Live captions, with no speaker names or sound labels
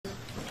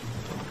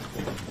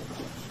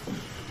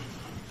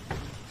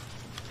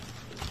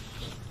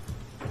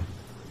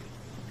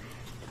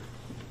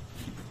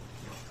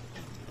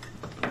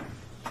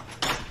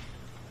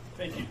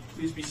Thank you.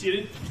 Please be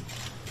seated.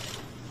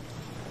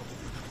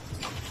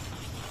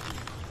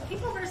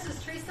 People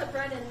versus Theresa,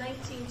 Brennan,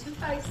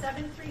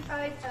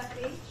 19-25735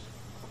 FH.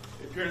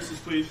 Appearances,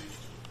 please.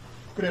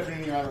 Good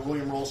afternoon, Your Honor.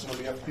 William Rolson on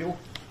behalf of the people.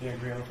 Dan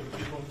Graham for the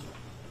people.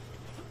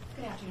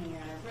 Good afternoon,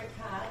 Your Honor. Rick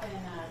Cobb and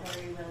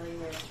Larry Willie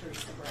with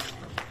Theresa Brennan.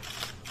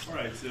 All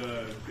right.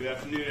 Good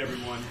afternoon,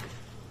 everyone.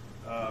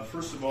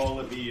 First of all,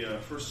 let me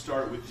first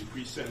start with the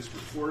pre-sentence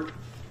report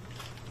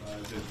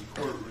that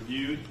the court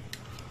reviewed.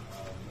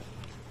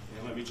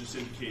 And let me just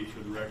indicate for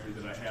the record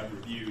that I have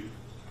reviewed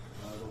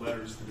the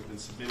letters that have been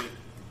submitted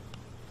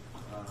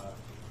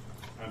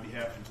on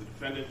behalf of the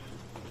defendant,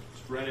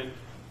 Ms. Brennan,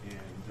 and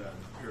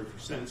prepared for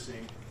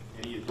sentencing.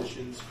 Any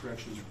additions,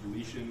 corrections, or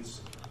deletions,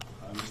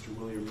 Mr.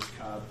 Willie or Ms.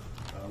 Cobb,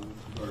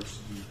 with regards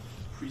to the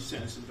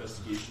pre-sentence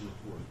investigation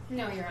report?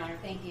 No, Your Honor.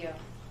 Thank you.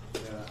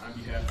 On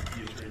behalf of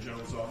the Attorney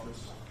General's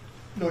office?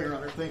 No, Your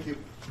Honor. Thank you.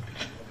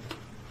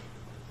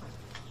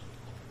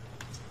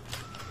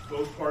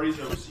 Both parties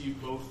have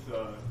received both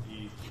the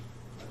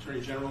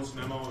Attorney General's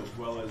memo as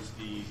well as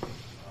the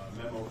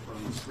memo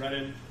from Ms.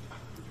 Brennan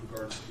with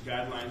regards to the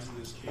guidelines in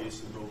this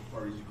case, and both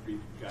parties agreed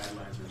that the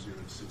guidelines are 0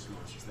 to 6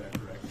 months. Is that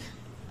correct?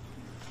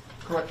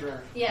 Correct, Your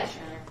Honor. Yes,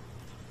 Your Honor.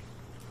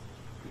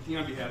 Anything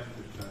on behalf of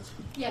the defense?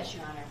 Yes,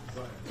 Your Honor.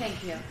 Go ahead.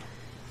 Thank you.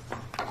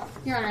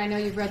 Your Honor, I know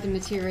you've read the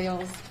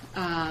materials.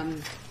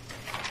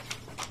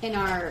 In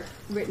our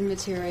written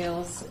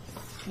materials,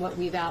 what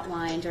we've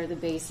outlined are the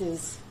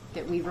bases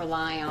that we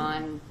rely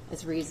on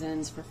as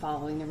reasons for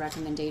following the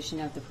recommendation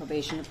of the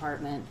probation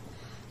department.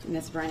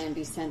 Ms. Brennan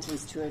be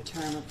sentenced to a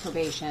term of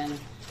probation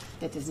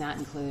that does not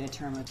include a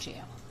term of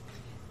jail.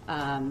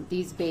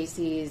 These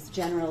bases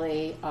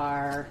generally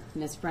are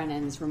Ms.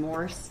 Brennan's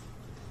remorse,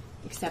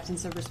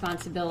 acceptance of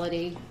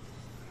responsibility,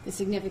 the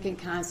significant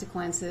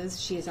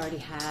consequences she has already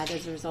had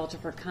as a result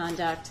of her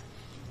conduct,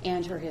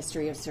 and her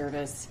history of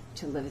service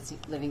to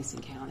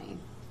Livingston County.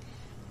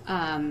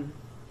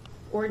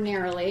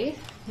 Ordinarily,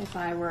 if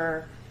I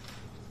were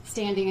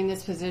standing in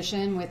this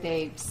position with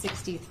a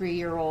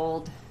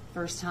 63-year-old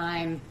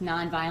first-time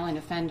nonviolent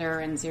offender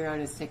and 0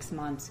 to 6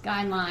 months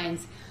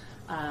guidelines,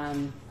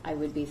 I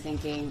would be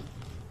thinking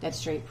that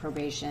straight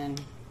probation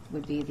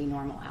would be the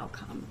normal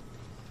outcome.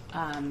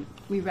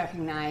 We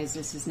recognize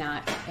this is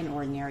not an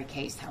ordinary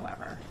case,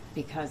 however,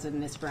 because of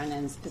Ms.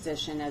 Brennan's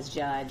position as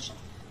judge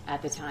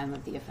at the time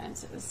of the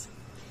offenses.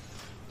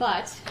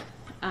 But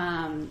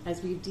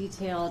as we've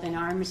detailed in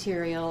our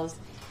materials,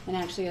 and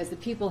actually as the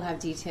people have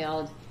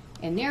detailed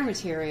in their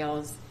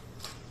materials,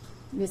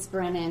 Ms.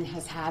 Brennan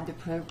has had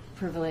the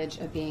privilege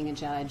of being a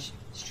judge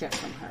stripped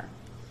from her.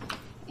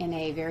 In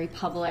a very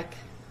public,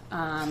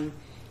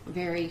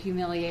 very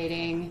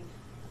humiliating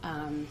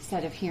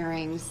set of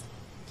hearings,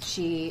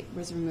 she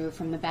was removed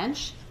from the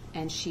bench,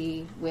 and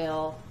she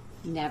will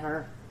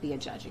never be a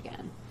judge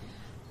again.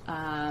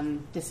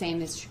 The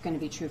same is going to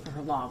be true for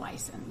her law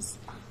license.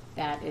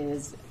 That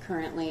is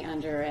currently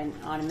under an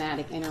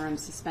automatic interim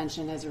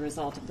suspension as a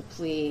result of the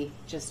plea,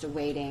 just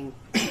awaiting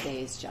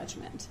today's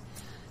judgment.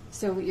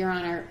 So, Your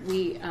Honor,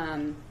 we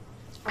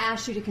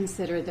ask you to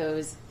consider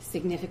those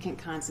significant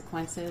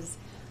consequences.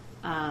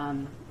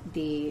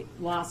 The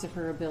loss of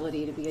her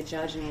ability to be a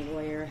judge and a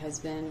lawyer has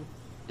been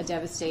a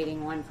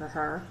devastating one for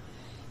her.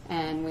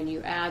 And when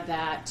you add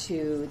that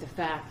to the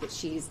fact that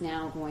she's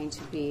now going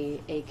to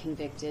be a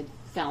convicted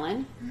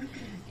felon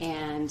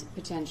and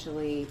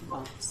potentially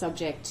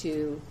subject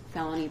to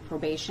felony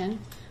probation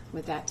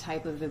with that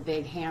type of a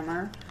big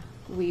hammer,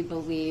 we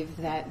believe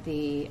that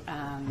the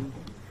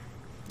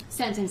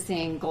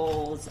sentencing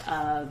goals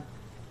of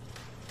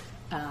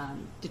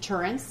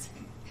deterrence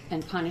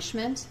and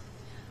punishment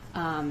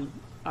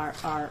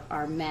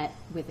are met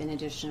with an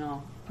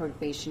additional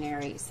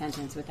probationary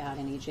sentence without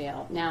any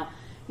jail. Now,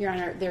 Your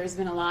Honor, there has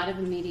been a lot of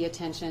media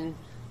attention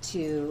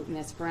to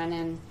Ms.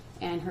 Brennan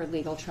and her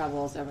legal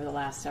troubles over the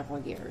last several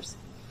years.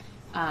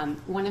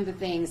 One of the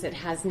things that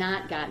has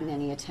not gotten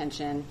any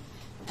attention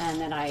and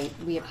that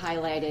we have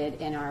highlighted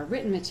in our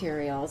written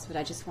materials, but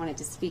I just wanted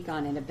to speak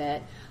on it a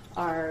bit,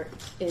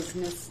 is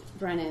Ms.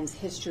 Brennan's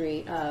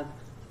history of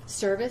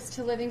service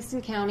to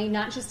Livingston County,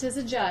 not just as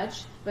a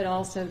judge, but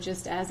also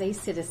just as a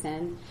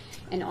citizen,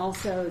 and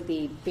also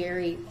the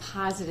very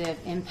positive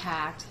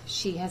impact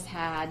she has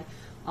had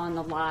on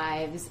the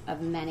lives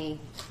of many,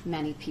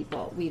 many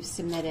people. We've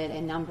submitted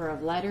a number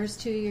of letters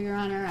to you, Your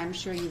Honor. I'm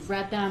sure you've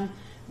read them.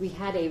 We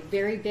had a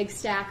very big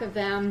stack of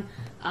them,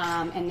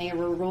 and they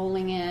were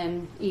rolling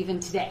in even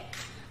today.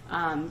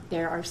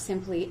 There are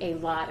simply a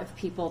lot of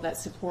people that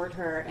support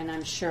her, and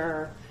I'm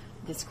sure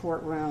this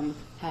courtroom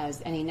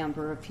has any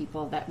number of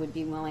people that would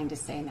be willing to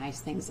say nice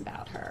things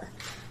about her.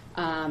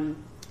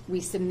 We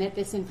submit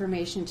this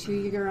information to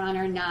you, Your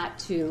Honor, not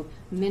to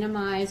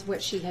minimize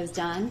what she has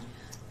done,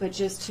 but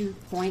just to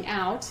point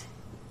out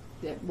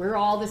that we're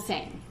all the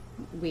same.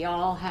 We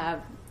all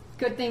have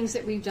good things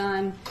that we've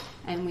done,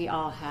 and we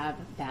all have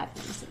bad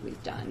things that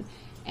we've done.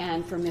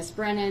 And for Miss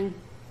Brennan,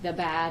 the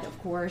bad, of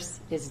course,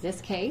 is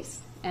this case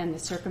and the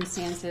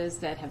circumstances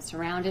that have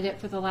surrounded it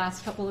for the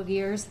last couple of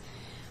years.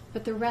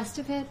 But the rest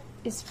of it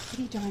is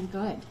pretty darn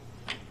good.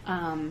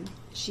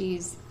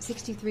 She's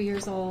 63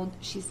 years old.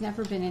 She's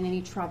never been in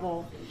any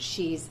trouble.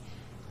 She's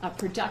a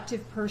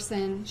productive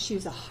person. She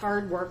was a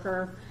hard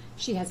worker.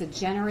 She has a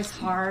generous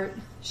heart.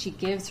 She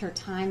gives her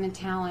time and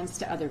talents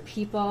to other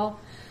people.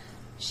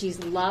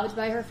 She's loved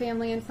by her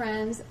family and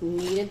friends,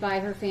 needed by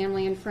her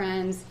family and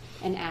friends,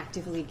 and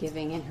actively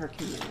giving in her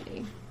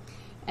community.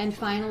 And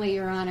finally,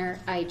 Your Honor,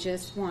 I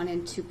just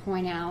wanted to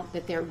point out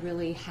that there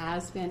really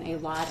has been a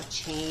lot of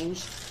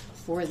change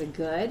for the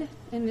good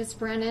in Ms.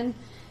 Brennan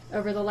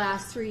over the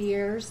last 3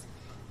 years.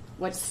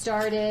 What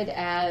started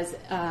as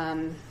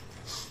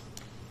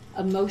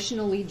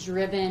emotionally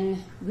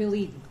driven,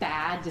 really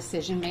bad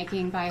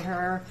decision-making by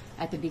her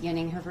at the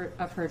beginning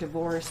of her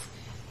divorce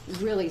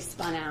really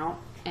spun out,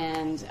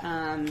 and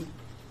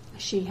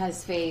she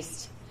has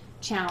faced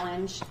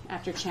challenge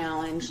after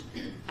challenge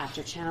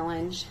after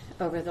challenge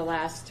over the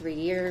last 3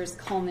 years,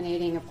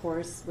 culminating, of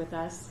course, with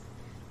us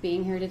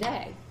being here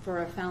today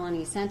for a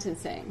felony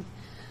sentencing.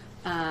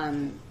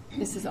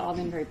 This has all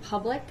been very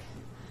public.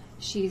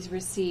 She's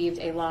received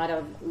a lot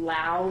of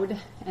loud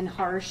and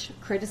harsh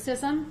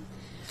criticism,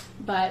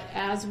 but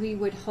as we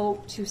would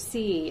hope to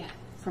see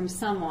from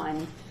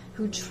someone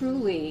who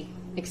truly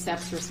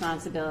accepts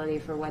responsibility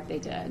for what they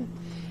did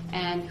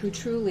and who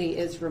truly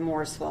is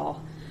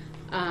remorseful,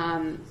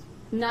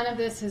 none of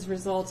this has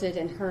resulted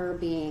in her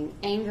being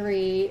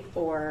angry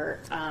or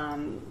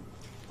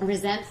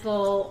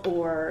resentful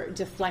or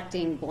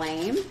deflecting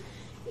blame.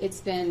 It's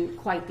been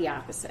quite the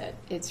opposite.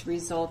 It's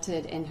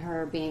resulted in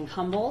her being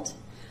humbled.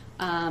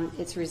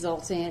 It's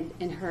resulted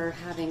in her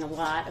having a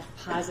lot of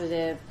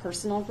positive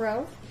personal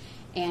growth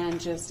and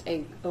just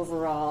a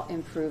overall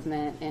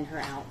improvement in her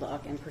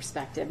outlook and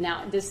perspective.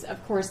 Now, this,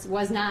 of course,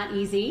 was not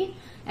easy,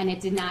 and it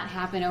did not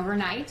happen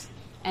overnight,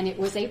 and it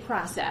was a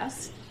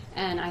process.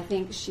 And I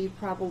think she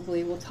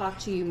probably will talk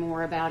to you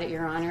more about it,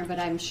 Your Honor, but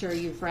I'm sure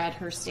you've read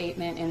her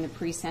statement in the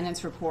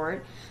pre-sentence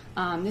report.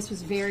 This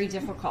was very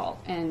difficult,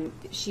 and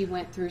she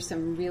went through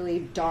some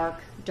really dark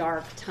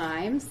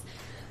times,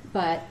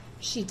 but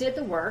she did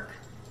the work,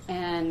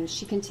 and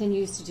she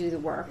continues to do the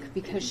work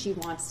because she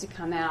wants to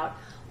come out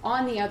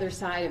on the other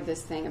side of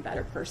this thing a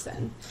better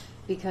person.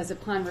 Because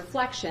upon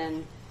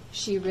reflection,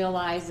 she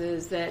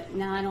realizes that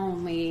not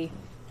only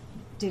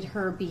did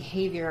her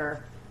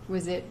behavior,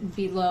 was it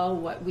below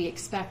what we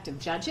expect of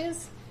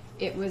judges,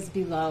 it was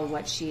below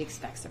what she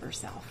expects of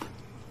herself.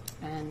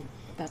 And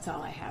that's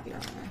all I have, Your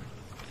Honor.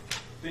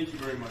 Thank you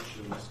very much,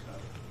 Ms. Cobb.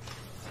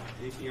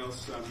 Anything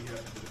else on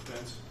behalf of the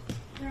defense?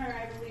 Your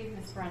Honor, I believe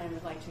Ms. Brennan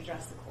would like to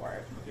address the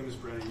court. Okay, Ms.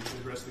 Brennan, you can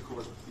address the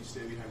court. Please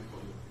stay behind the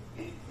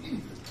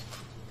podium.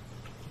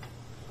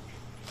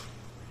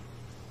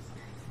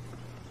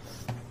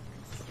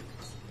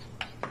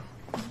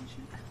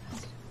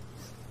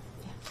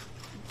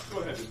 Go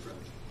ahead, Ms.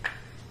 Brennan.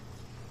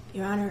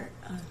 Your Honor,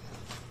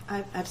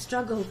 I've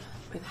struggled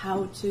with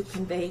how to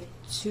convey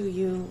to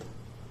you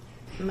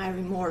my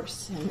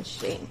remorse and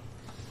shame.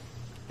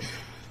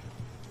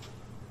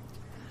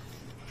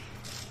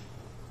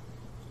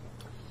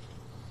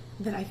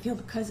 That I feel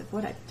because of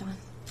what I've done.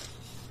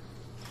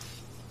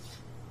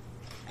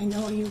 I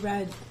know you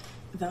read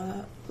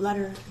the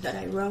letter that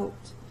I wrote,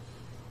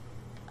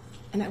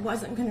 and I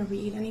wasn't going to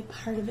read any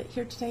part of it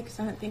here today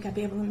because I don't think I'd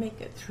be able to make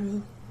it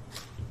through.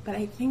 But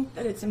I think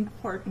that it's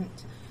important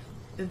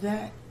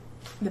that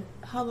the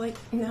public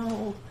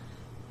know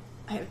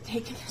I have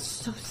taken this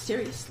so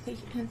seriously,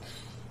 and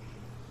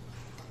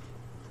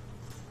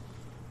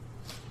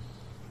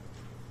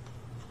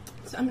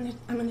so I'm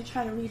gonna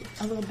try to read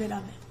a little bit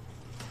of it.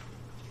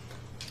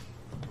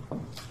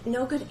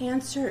 No good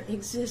answer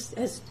exists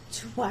as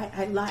to why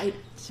I lied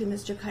to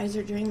Mr.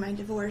 Kaiser during my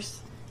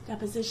divorce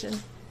deposition.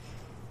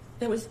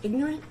 That was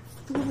ignorant,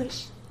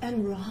 foolish,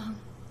 and wrong.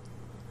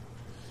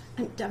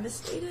 I'm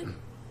devastated.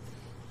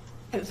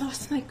 I've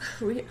lost my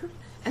career,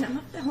 and I'm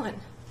a felon.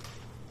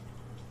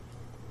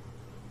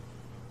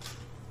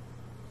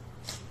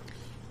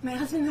 My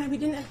husband and I, we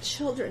didn't have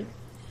children.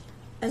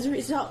 As a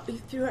result, we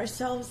threw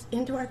ourselves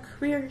into our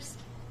careers.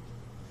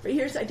 For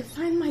years, I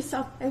defined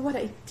myself by what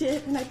I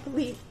did, and I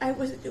believed I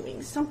was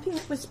doing something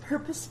that was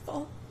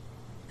purposeful.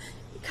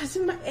 Because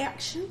of my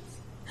actions,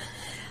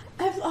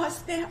 I've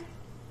lost that.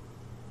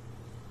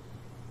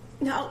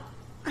 Now,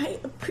 I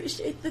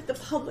appreciate that the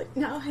public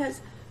now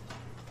has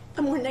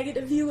a more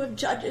negative view of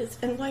judges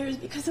and lawyers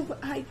because of what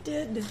I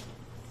did.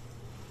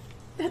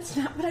 That's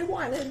not what I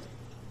wanted.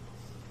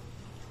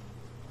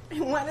 I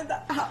wanted the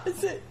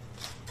opposite.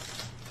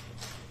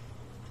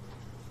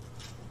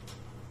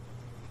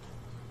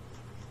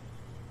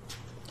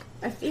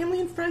 My family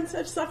and friends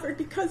have suffered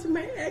because of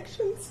my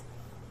actions.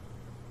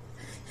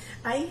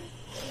 I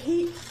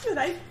hate that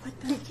I put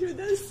them through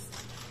this.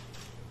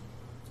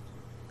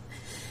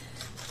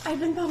 I've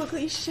been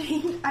publicly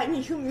shamed, I'm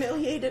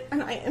humiliated,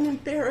 and I am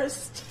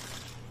embarrassed.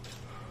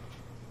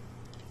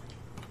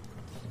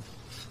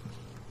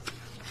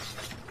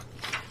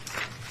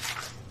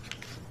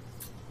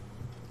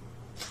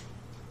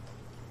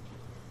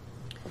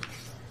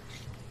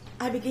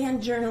 I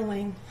began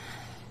journaling.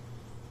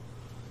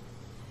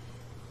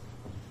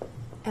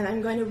 And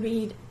I'm going to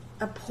read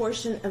a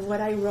portion of what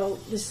I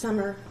wrote this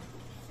summer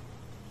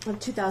of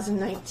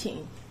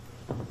 2019.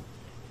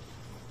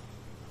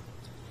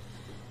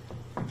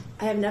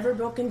 I have never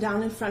broken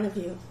down in front of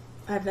you.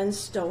 I've been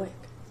stoic.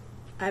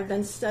 I've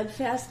been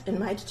steadfast in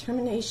my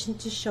determination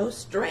to show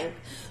strength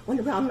when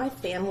around my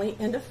family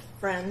and of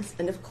friends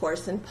and, of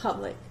course, in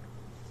public.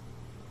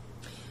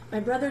 My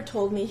brother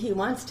told me he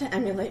wants to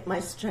emulate my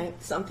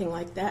strength, something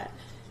like that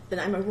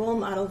I'm a role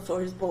model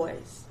for his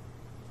boys.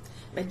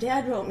 My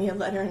dad wrote me a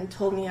letter and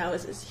told me I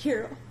was his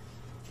hero,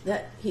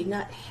 that he'd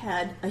not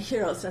had a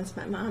hero since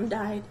my mom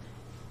died.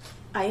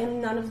 I am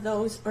none of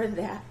those or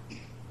that.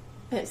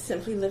 And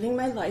simply living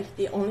my life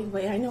the only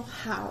way I know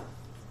how.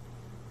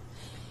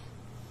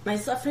 My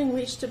suffering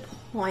reached a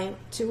point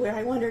to where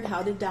I wondered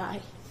how to die.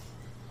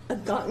 A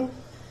gun,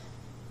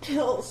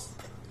 pills,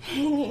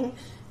 hanging,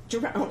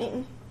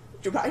 drowning,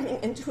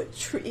 driving into a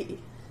tree,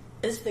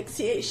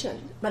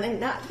 asphyxiation, but I'm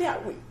not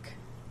that weak.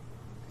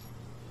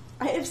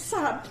 I have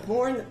sobbed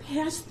more in the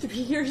past 3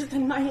 years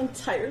than my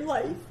entire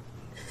life.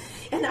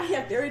 And I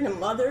have buried a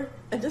mother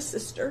and a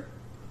sister,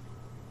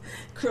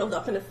 curled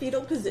up in a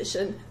fetal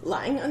position,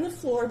 lying on the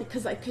floor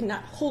because I could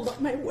not hold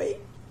up my weight.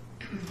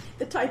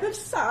 The type of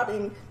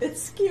sobbing that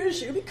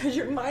scares you because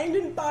your mind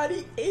and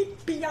body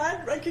ache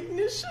beyond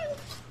recognition,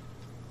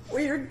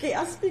 where you're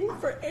gasping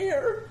for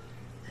air.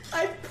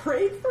 I've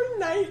prayed for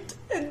night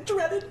and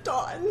dreaded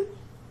dawn.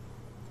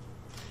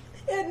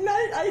 At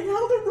night, I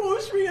held a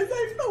rosary as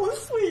I fell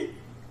asleep.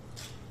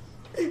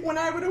 When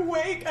I would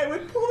awake, I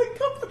would pull the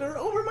comforter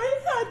over my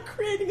head,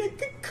 creating a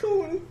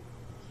cocoon.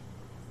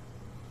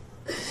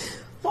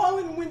 Fall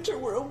and winter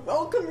were a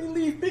welcome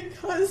relief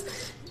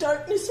because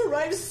darkness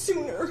arrives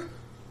sooner.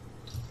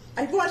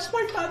 I've watched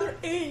my father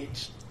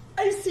age.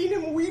 I've seen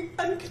him weep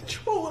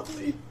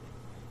uncontrollably.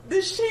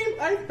 The shame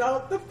I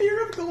felt, the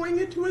fear of going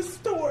into a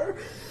store,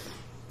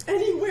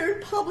 anywhere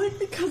in public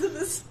because of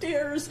the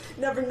stares,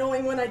 never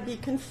knowing when I'd be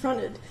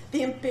confronted,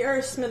 the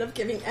embarrassment of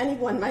giving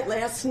anyone my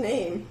last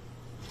name.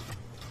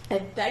 I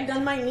begged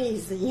on my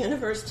knees the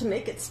universe to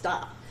make it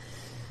stop.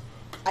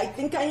 I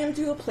think I am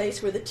to a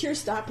place where the tears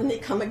stop and they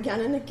come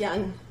again and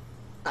again.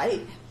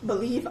 I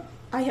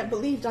have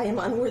believed I am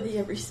unworthy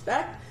of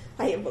respect.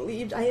 I have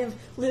believed I have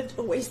lived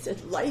a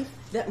wasted life,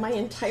 that my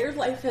entire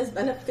life has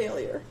been a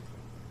failure.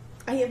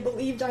 I have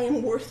believed I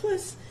am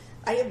worthless.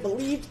 I have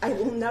believed I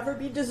will never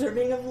be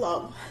deserving of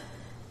love.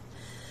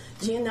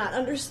 Do you not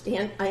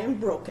understand? I am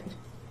broken.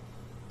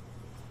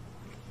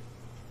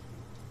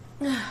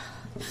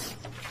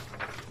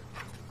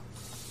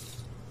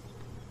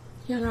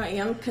 I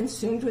am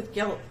consumed with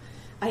guilt.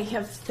 I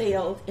have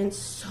failed in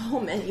so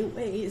many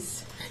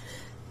ways.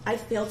 I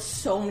failed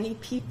so many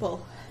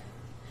people.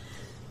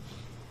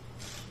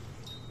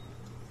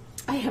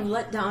 I have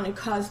let down and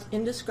caused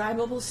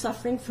indescribable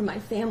suffering for my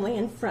family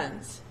and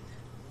friends.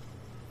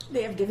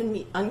 They have given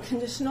me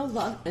unconditional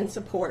love and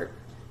support,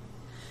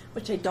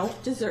 which I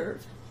don't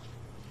deserve.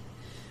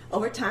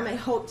 Over time, I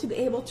hope to be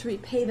able to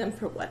repay them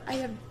for what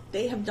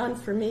they have done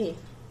for me.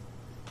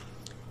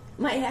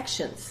 My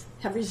actions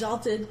have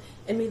resulted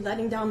in me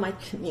letting down my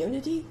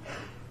community,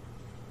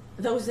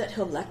 those that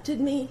elected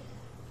me,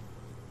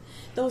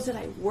 those that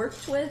I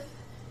worked with.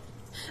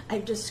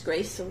 I've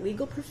disgraced the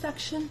legal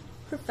profession.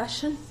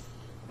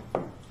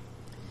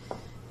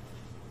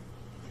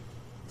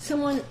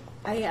 Someone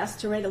I asked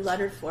to write a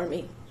letter for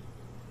me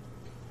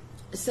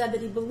said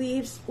that he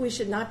believes we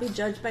should not be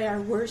judged by our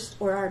worst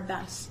or our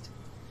best.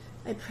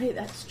 I pray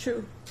that's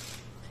true.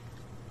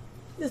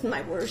 This is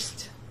my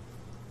worst.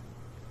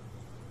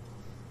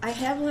 I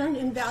have learned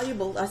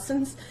invaluable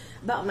lessons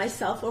about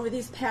myself over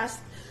these past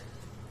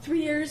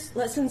 3 years,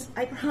 lessons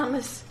I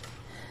promise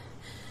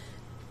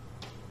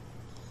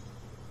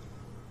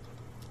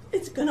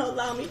it's going to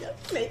allow me to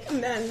make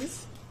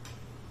amends.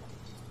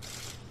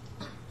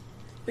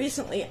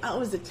 Recently, I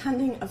was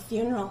attending a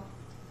funeral,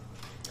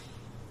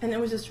 and there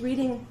was this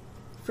reading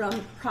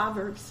from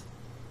Proverbs,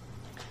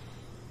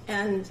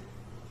 and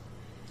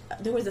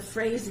there was a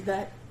phrase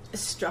that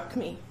struck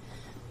me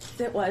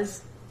that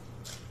was,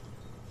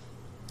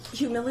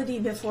 humility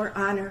before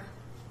honor.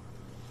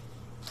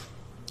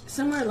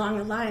 Somewhere along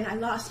the line, I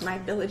lost my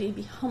ability to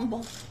be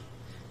humble.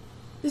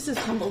 This has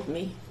humbled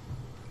me.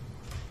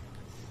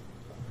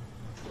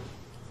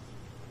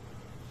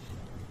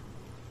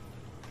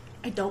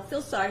 I don't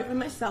feel sorry for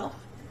myself.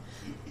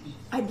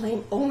 I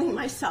blame only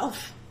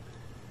myself.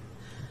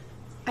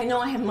 I know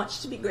I have much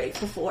to be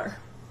grateful for.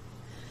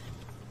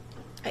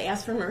 I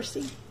ask for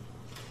mercy.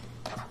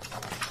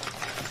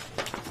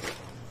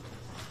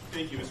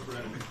 Thank you, Ms.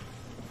 Brennan.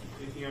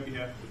 Anything on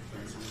behalf of the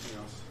defense? Anything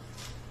else?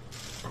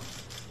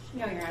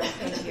 No, Your Honor,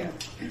 thank you.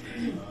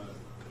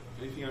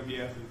 Anything on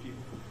behalf of the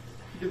people?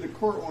 Did the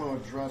court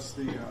want to address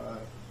the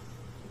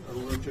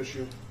root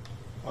issue?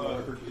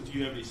 Do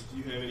you have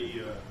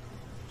any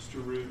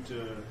Mr. Root?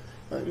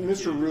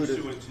 Mr. Root,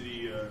 pursuant to the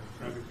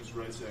Crime Victims'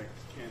 Rights Act,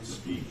 can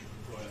speak.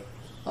 Go ahead.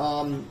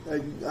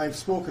 I've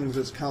spoken with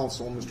his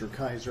counsel, Mr.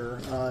 Kaiser.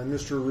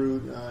 Mr.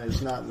 Root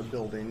is not in the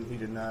building. He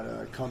did not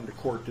come to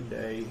court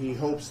today. He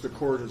hopes the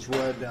court has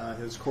read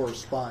his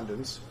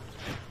correspondence,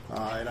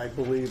 and I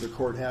believe the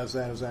court has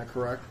that. Is that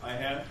correct? I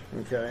have.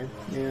 Okay.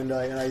 And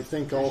I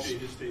think also...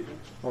 Appreciate his statement.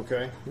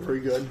 Okay, very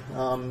good.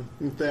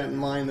 With that in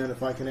mind, then,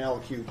 if I can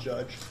allocute,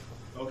 Judge.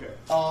 Okay.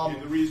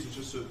 And the reason,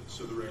 just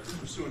so the record,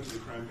 pursuant to the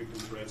Crime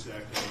Victims' Rights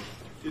Act,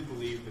 I did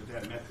believe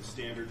that met the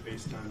standard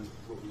based on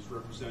what was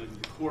represented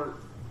in the court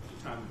at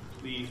the time of the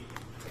plea,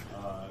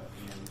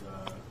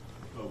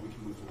 but we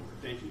can move forward.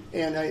 Thank you.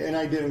 And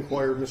I did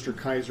inquire of Mr.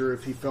 Kaiser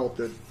if he felt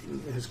that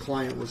his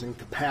client was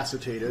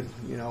incapacitated,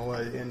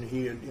 and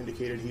he had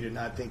indicated he did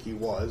not think he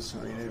was.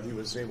 I mean, he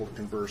was able to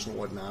converse and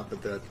whatnot,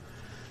 but that.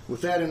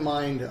 With that in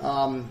mind,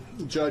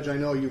 Judge, I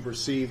know you've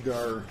received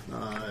our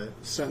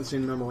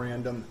sentencing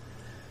memorandum.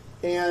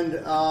 And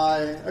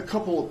a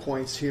couple of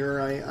points here.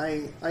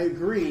 I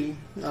agree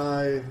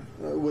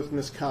with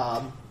Ms.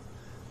 Cobb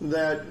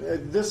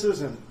that this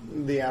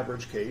isn't the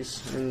average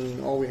case,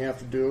 and all we have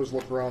to do is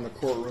look around the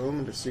courtroom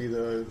and to see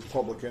the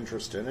public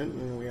interest in it,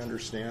 and we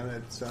understand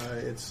that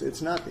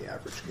it's not the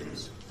average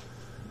case.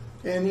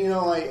 And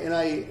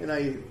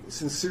I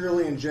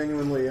sincerely and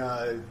genuinely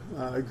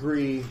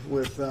agree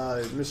with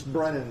Ms.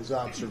 Brennan's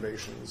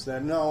observations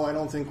that no, I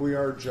don't think we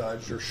are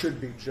judged or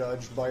should be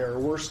judged by our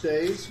worst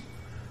days,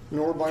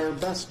 nor by our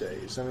best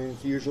days. I mean,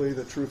 usually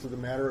the truth of the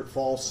matter, it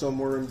falls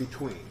somewhere in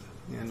between.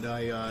 And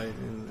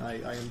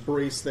I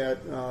embrace that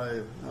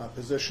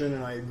position,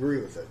 and I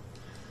agree with it.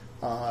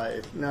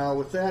 Now,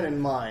 with that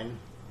in mind,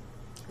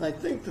 I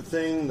think the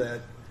thing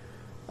that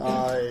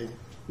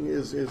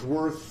is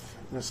worth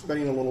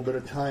spending a little bit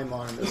of time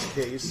on in this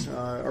case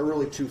are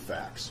really two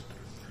facts.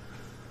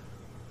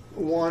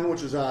 One,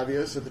 which is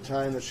obvious, at the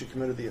time that she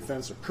committed the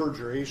offense of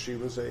perjury, she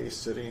was a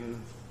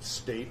sitting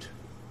state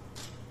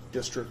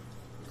district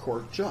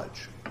court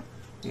judge.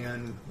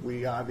 And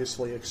we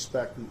obviously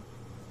expect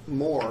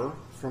more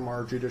from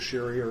our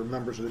judiciary or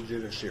members of the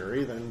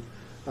judiciary than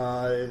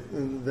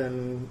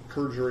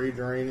perjury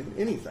during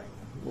anything,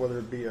 whether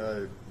it be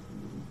a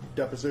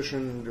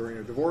deposition during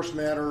a divorce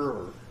matter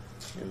or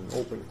in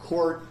open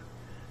court.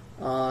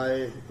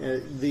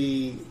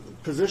 The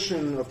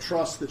position of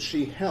trust that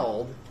she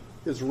held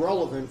is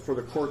relevant for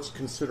the court's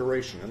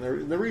consideration.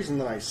 And the reason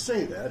that I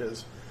say that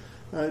is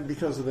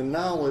because of the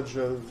knowledge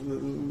of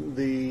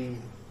the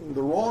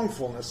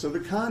wrongfulness of the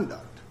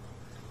conduct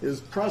is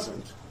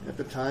present at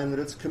the time that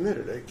it's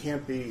committed. It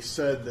can't be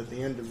said that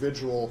the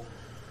individual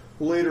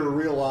later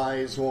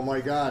realized, well,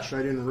 my gosh,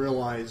 I didn't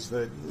realize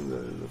that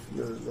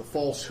the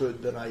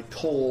falsehood that I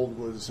told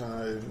was,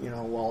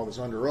 while I was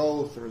under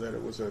oath, or that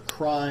it was a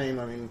crime.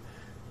 I mean,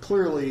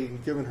 clearly,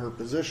 given her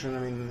position, I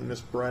mean,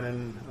 Ms.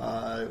 Brennan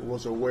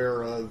was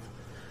aware of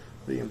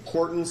the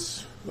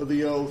importance of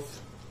the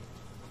oath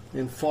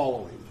in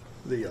following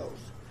the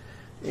oath.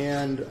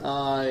 And,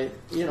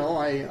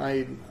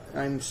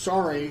 I'm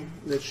sorry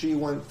that she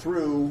went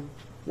through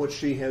what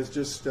she has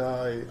just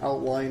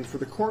outlined for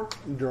the court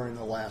during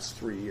the last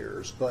 3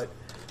 years. But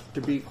to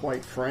be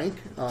quite frank,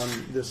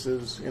 this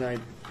is, and I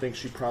think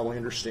she probably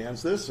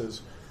understands this,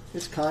 is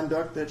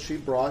conduct that she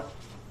brought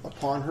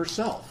upon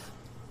herself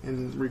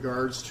in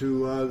regards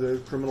to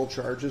the criminal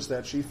charges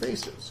that she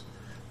faces.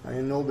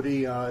 And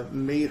nobody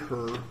made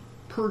her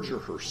perjure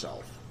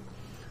herself.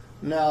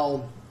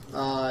 Now,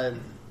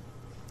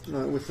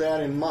 with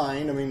that in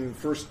mind, I mean,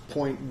 first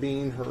point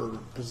being her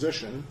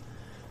position,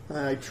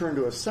 I turn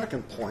to a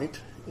second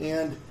point,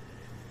 and,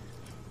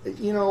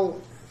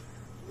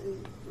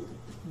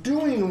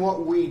 doing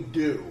what we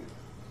do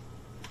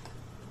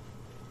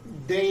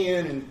day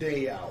in and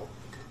day out,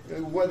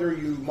 whether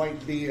you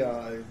might be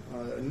a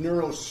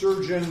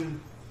neurosurgeon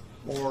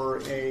or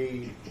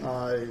an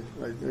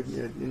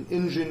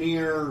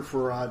engineer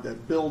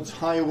that builds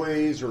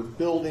highways or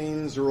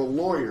buildings, or a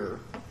lawyer,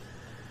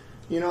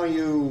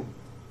 you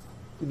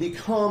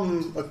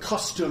become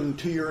accustomed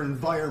to your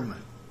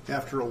environment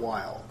after a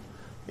while.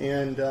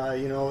 And,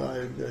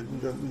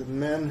 the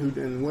men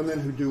and women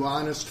who do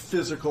honest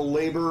physical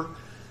labor,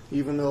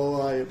 even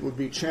though it would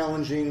be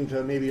challenging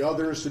to maybe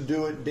others to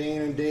do it day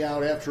in and day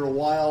out, after a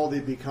while they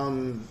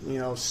become,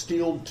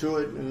 steeled to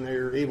it, and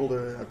they're able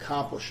to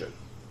accomplish it.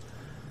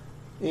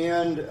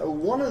 And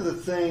one of the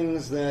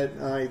things that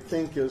I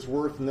think is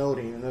worth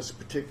noting in this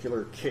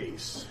particular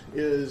case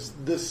is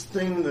this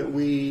thing that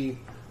we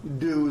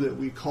do that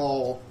we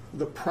call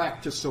the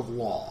practice of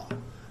law.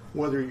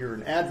 Whether you're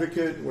an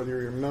advocate,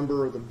 whether you're a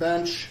member of the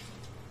bench,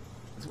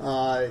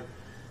 it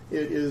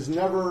is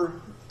never,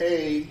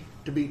 A,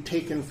 to be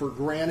taken for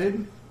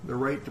granted, the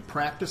right to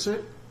practice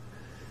it,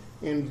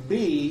 and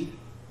B,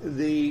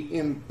 the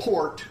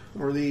import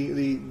or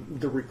the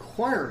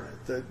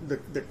requirement,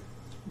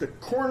 the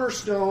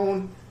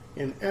cornerstone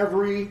in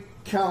every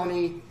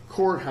county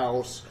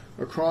courthouse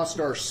across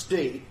our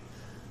state,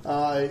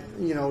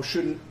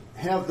 should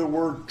have the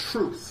word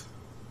truth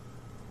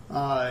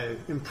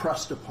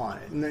impressed upon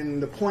it. And then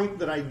the point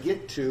that I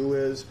get to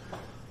is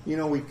You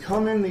know, we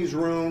come in these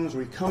rooms,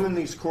 we come in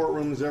these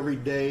courtrooms every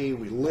day,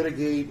 we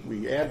litigate,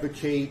 we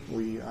advocate,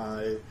 we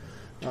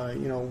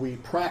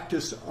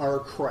practice our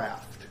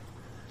craft.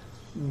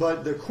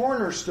 But the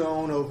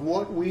cornerstone of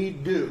what we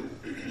do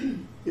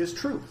is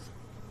truth.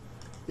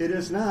 It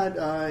is not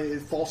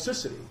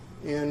falsity.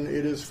 And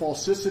it is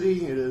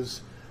falsity, it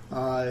is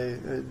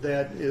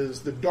that is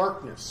the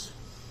darkness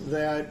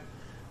that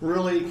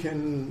really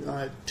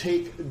can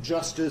take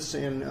justice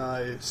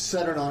and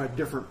set it on a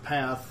different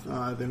path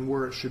than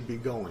where it should be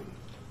going.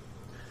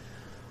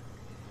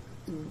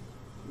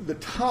 The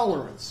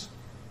tolerance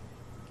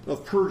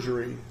of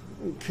perjury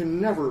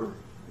can never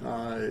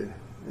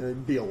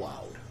be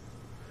allowed.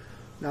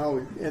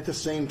 Now, at the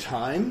same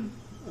time,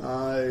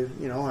 I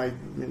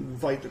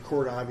invite the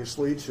court,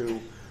 obviously, to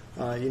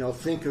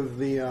think of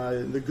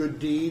the good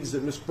deeds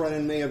that Ms.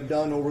 Brennan may have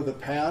done over the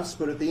past.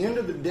 But at the end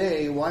of the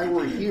day, why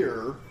we're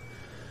here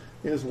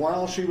is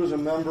while she was a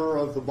member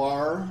of the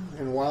bar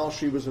and while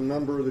she was a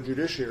member of the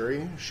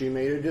judiciary, she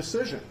made a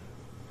decision.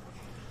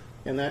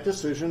 And that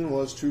decision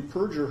was to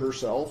perjure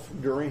herself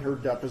during her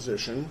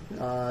deposition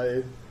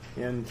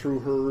and through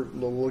her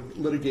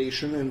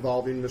litigation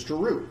involving Mr.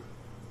 Root.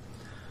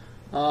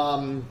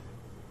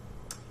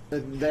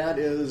 That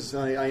is,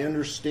 I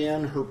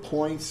understand her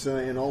points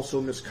and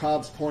also Ms.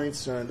 Cobb's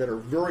points that are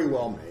very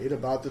well made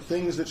about the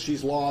things that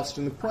she's lost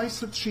and the price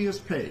that she has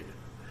paid.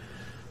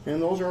 And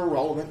those are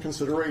relevant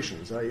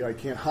considerations. I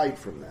can't hide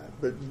from that.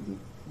 But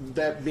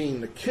that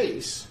being the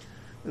case,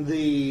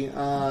 the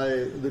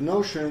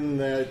notion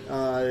that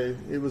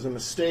it was a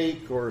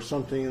mistake or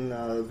something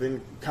of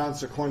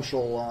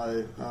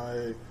inconsequential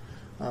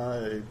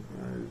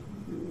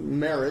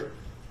merit,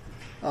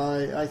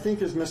 I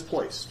think is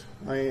misplaced.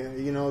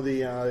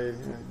 The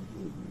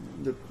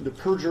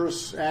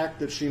perjurous act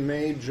that she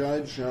made,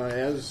 Judge,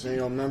 as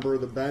a member of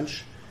the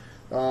bench,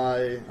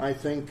 I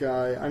think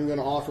I'm going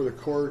to offer the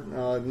court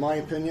my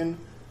opinion,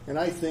 and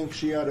I think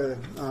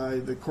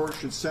the court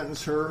should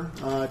sentence her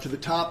to the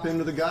top end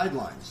of the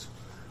guidelines.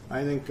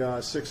 I think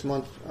a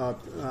 6-month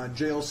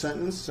jail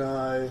sentence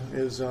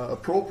is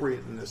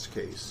appropriate in this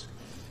case.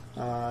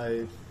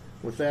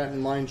 With that in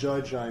mind,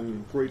 Judge,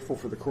 I'm grateful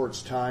for the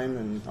court's time,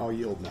 and I'll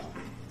yield now.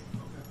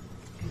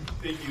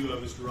 Thank you,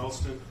 Mr.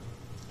 Ralston.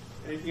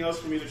 Anything else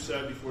from either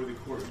side before the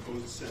court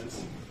imposes a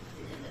sentence?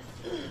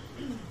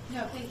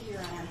 No, thank you,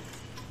 Your Honor.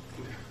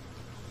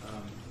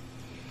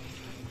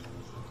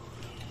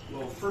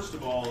 Well, first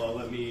of all,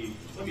 let me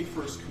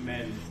first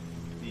commend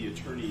the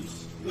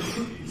attorneys in this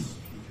case,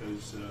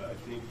 because I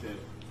think that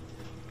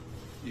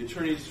the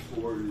attorneys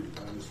for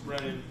Ms.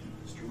 Brennan,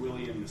 Mr.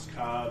 William, Ms.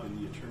 Cobb, and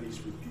the attorneys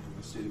for the people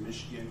of the state of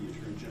Michigan, the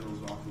Attorney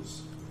General's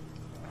office,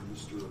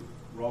 Mr.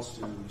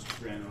 Ralston and Mr.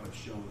 Grano have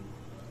shown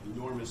an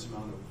enormous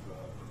amount of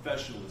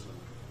professionalism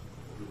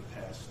over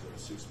the past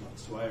 6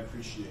 months. So I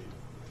appreciate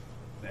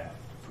that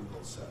from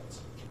both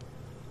sides.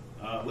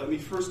 Let me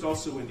first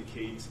also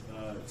indicate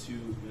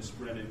to Ms.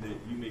 Brennan that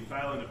you may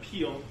file an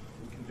appeal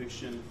in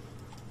conviction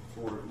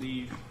for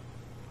leave.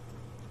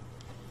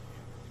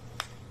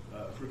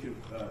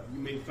 You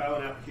may file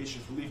an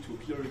application for leave to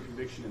appeal your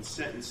conviction and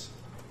sentence.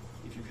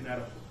 If you cannot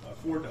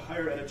afford to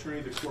hire an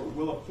attorney, the court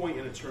will appoint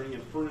an attorney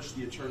and furnish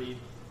the attorney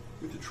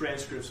with the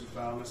transcripts and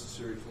file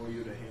necessary for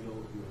you to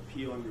handle your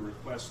appeal, and your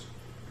request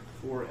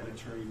for an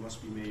attorney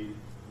must be made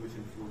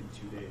within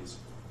 42 days.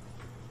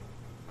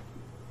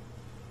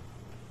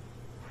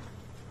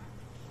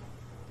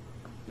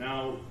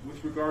 Now,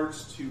 with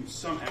regards to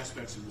some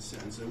aspects of the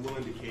sentence, I will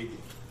indicate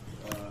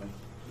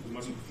you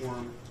must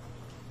perform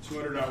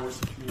 200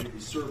 hours of community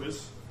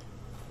service.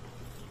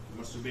 You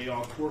must obey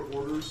all court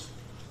orders.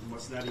 You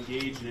must not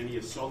engage in any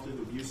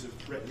assaultive, abusive,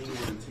 threatening,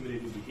 or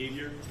intimidating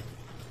behavior.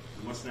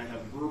 You must not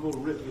have verbal,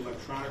 written,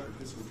 electronic, or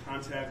physical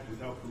contact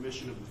without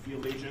permission of the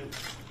field agent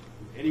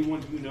with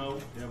anyone you know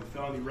to have a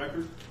felony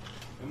record.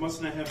 You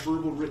must not have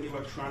verbal, written,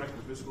 electronic,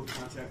 or physical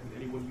contact with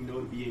anyone you know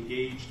to be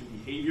engaged in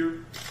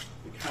behavior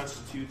that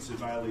constitutes a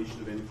violation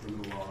of any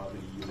criminal law of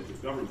any unit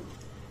of government.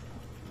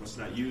 You must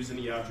not use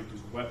any object as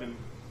a weapon.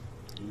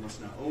 You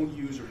must not own,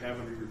 use, or have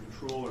under your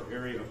control or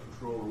area of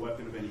control a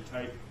weapon of any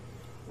type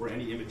or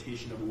any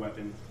imitation of a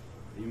weapon.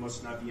 And you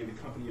must not be in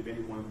the company of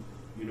anyone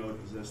you know to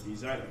possess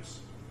these items.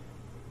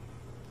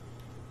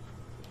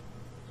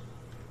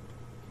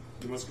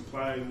 You must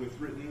comply with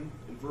written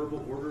and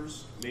verbal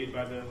orders made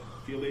by the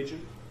field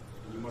agent.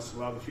 And you must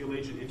allow the field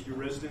agent into your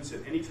residence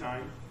at any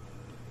time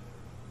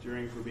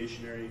during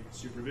probationary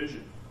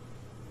supervision.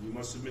 You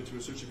must submit to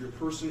a search of your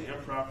person and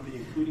property,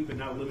 including but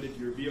not limited to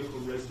your vehicle,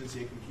 residence,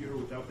 and computer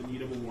without the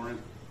need of a warrant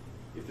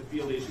if the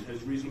field agent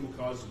has reasonable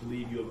cause to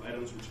believe you have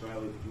items which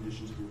violate the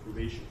conditions of your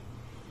probation.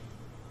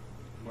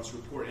 You must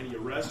report any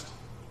arrest,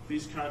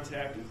 police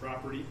contact, and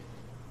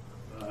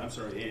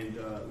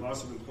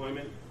loss of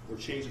employment or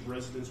change of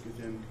residence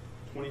within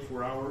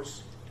 24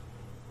 hours,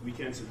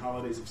 weekends and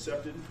holidays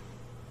accepted.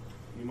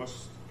 You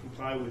must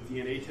comply with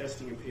DNA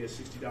testing and pay a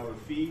 $60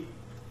 fee,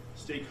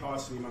 state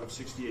costs in the amount of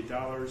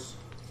 $68,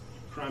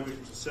 crime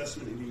victims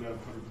assessment in the amount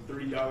of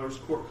 $130,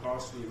 court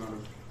costs in the amount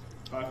of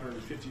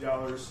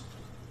 $550,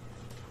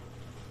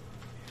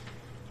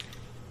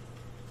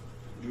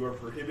 you are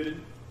prohibited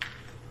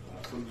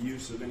from the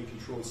use of any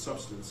controlled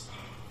substance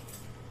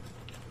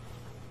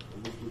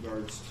with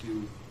regards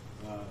to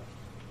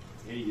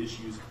any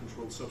issues of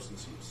controlled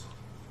substance use.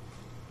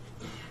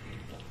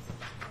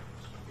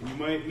 And you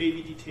may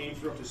be detained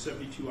for up to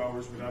 72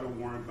 hours without a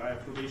warrant by a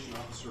probation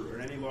officer or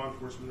any law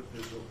enforcement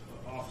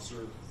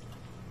officer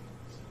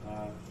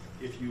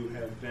if you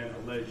have been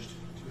alleged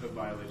to have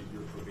violated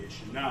your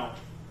probation. Now,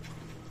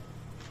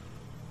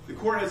 the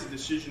court has a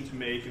decision to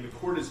make, and the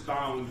court is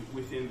bound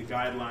within the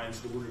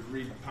guidelines that were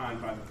agreed upon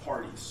by the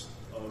parties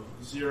of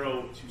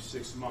 0 to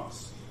 6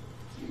 months.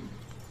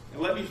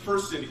 And let me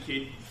first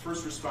indicate the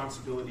first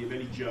responsibility of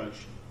any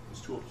judge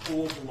is to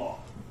uphold the law.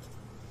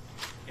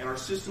 And our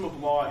system of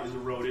law is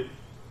eroded,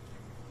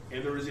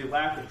 and there is a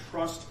lack of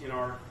trust in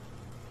our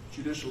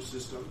judicial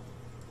system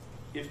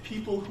if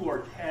people who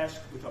are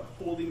tasked with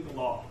upholding the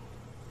law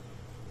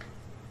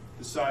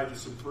decide to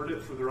subvert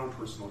it for their own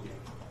personal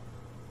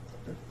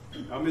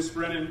gain. Now, Ms.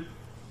 Brennan,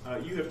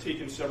 you have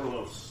taken several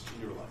oaths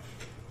in your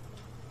life.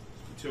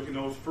 You took an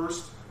oath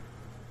first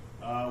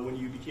when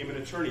you became an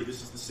attorney.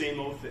 This is the same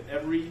oath that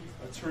every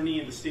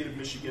attorney in the state of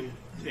Michigan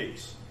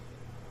takes.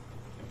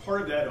 And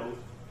part of that oath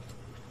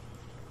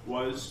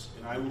was,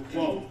 and I will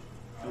quote,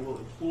 "I will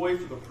employ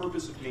for the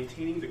purpose of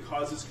maintaining the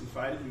causes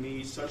confided to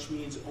me such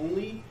means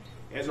only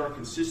as are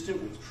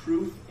consistent with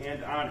truth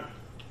and honor,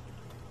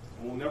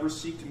 and will never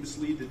seek to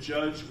mislead the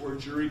judge or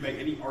jury by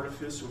any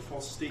artifice or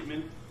false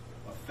statement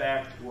of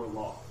fact or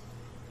law."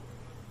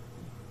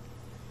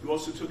 You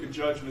also took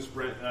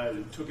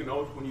took an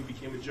oath when you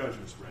became a judge,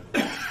 Ms.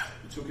 Brennan.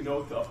 You took an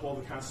oath to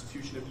uphold the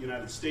Constitution of the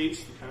United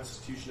States, the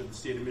Constitution of the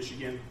state of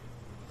Michigan,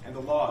 and the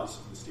laws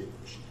of the state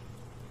of Michigan.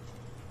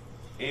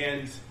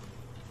 And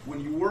when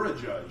you were a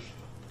judge,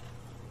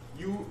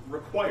 you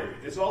required,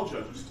 as all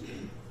judges do,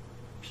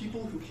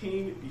 people who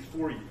came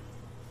before you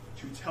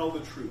to tell the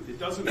truth. It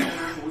doesn't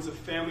matter if it was a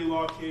family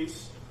law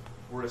case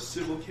or a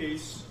civil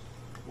case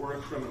or a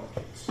criminal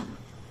case.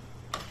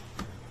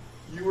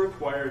 You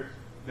required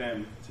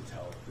them to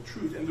tell the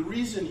truth. And the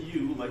reason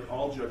you, like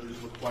all judges,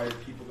 required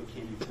people that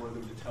came before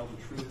them to tell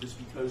the truth is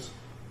because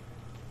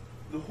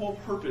the whole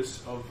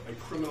purpose of a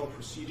criminal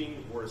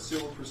proceeding or a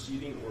civil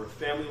proceeding or a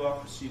family law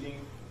proceeding,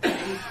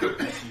 any court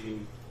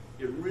proceeding,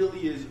 it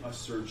really is a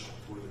search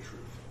for the truth.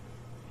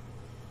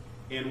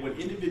 And when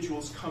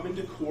individuals come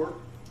into court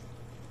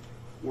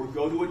or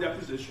go to a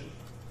deposition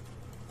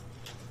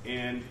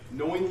and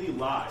knowingly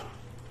lie,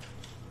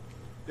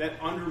 that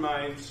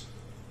undermines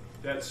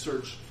that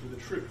search for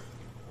the truth.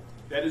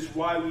 That is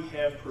why we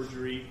have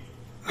perjury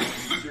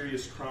as a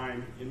serious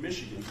crime in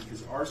Michigan,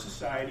 because our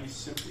society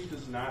simply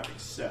does not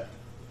accept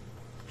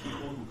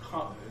people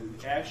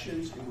who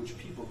actions in which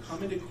people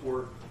come into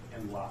court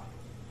and lie,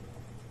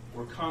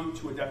 or come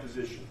to a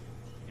deposition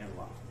and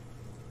lie.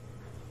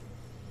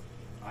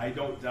 I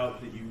don't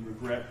doubt that you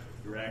regret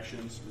your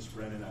actions, Ms.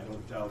 Brennan. I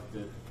don't doubt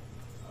that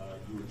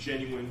you were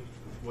genuine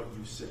with what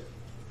you said.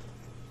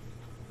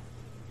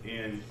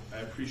 And I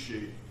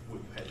appreciate what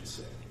you had to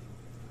say.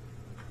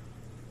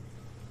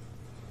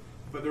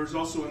 But there's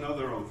also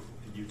another oath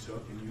that you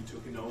took, and you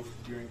took an oath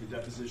during the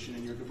deposition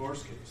in your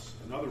divorce case,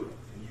 another oath,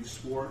 and you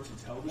swore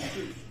to tell the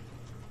truth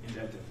in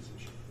that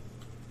deposition.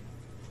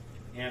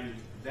 And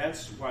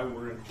that's why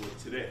we're in court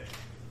today.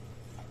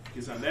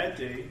 Because on that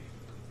day,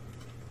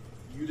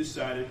 you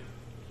decided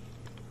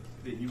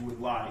that you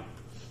would lie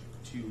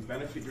to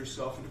benefit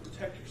yourself and to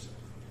protect yourself.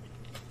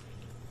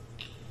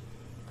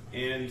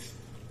 And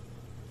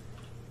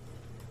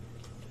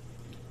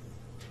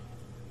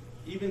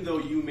even though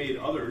you made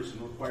others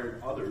and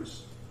required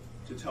others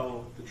to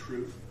tell the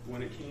truth,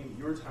 when it came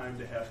your time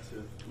to have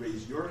to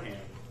raise your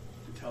hand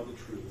to tell the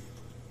truth,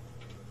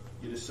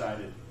 you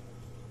decided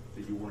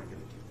that you weren't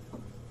going to do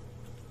it.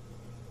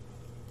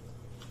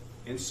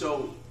 And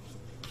so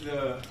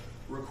the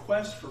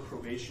request for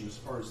probation, as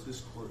far as this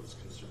court is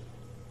concerned,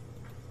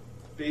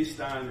 based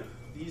on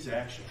these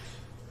actions,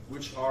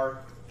 which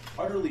are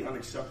utterly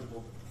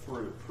unacceptable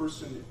for a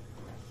person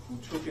who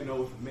took an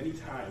oath many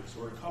times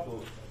or a couple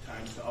of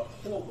times to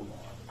uphold the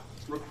law,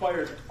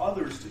 required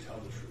others to tell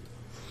the truth.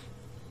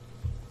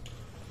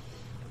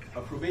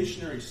 A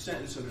probationary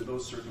sentence under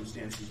those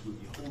circumstances would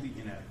be wholly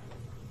inadequate.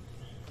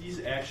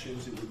 These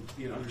actions, it would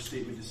be an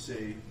understatement to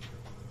say,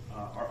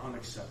 are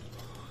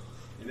unacceptable.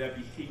 And that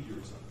behavior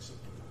is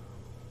unacceptable.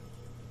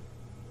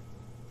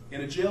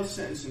 And a jail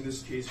sentence in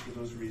this case for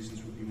those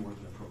reasons would be more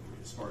than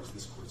appropriate as far as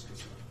this court is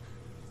concerned.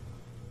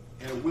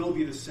 And it will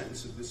be the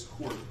sentence of this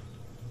court.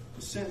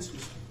 The sentence,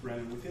 Mr.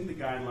 Brennan, within the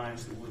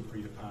guidelines that were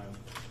agreed upon,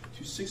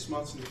 to 6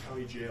 months in the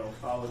county jail,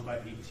 followed by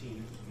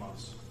 18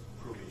 months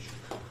probation.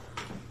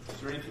 Is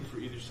there anything for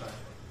either side?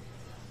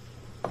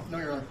 No,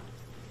 Your Honor.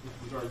 With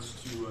regards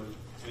to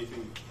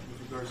anything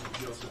with regards to the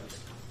jail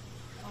sentence?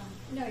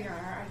 No, Your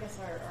Honor. I guess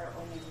our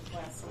only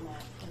request in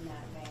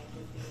that vein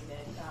would be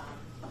that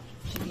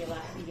she'd be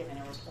allowed to be given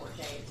a report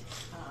date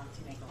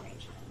to make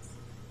arrangements.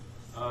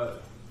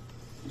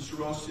 Mr.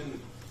 Ralston,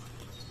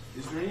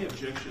 is there any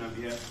objection on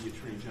behalf of the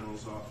Attorney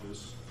General's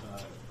office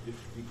if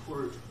the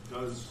court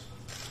does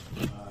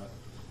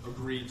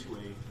agree to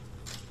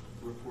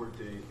report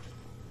date,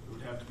 it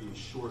would have to be a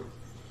short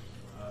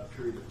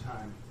period of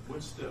time.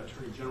 What's the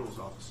Attorney General's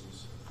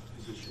office's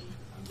position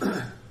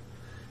on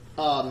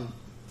that?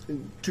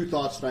 Two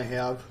thoughts that I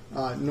have.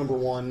 Number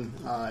one,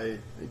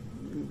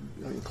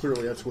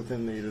 clearly that's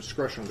within the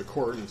discretion of the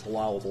court and it's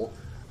allowable.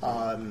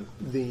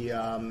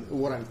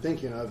 What I'm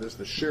thinking of is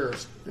the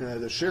sheriff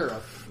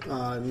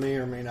may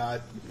or may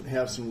not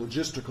have some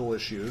logistical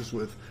issues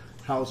with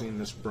housing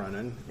Miss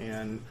Brennan,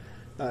 and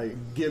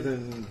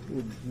given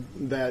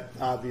that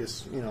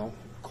obvious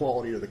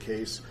quality of the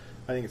case,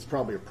 I think it's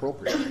probably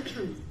appropriate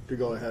to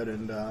go ahead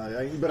and.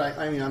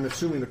 I'm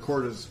assuming the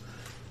court is.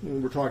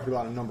 We're talking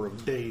about a number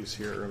of days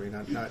here. I mean,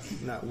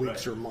 not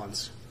weeks Right. or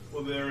months.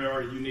 Well, there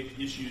are unique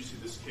issues to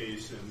this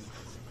case, and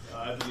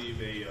I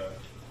believe a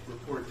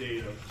report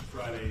date of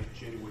Friday,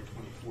 January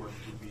 24th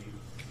would be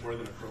more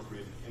than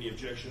appropriate. Any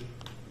objection?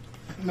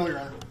 No, Your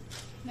Honor.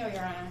 No,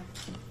 Your Honor.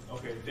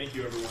 Okay, thank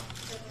you, everyone.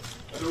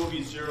 There will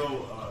be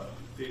 0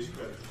 days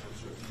credit. I'm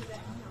sorry.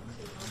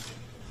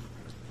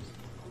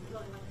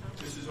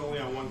 This is only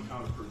on one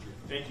count of perjury.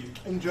 Thank you.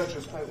 And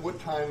judges, what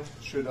time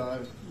should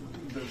the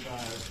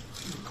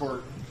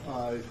court,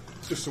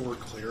 just so we're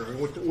clear,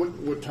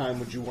 what time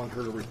would you want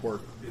her to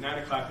report? 9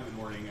 o'clock in the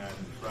morning on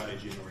Friday,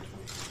 January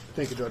 24th.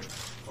 Thank you, Judge.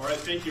 All right,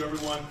 thank you,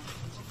 everyone.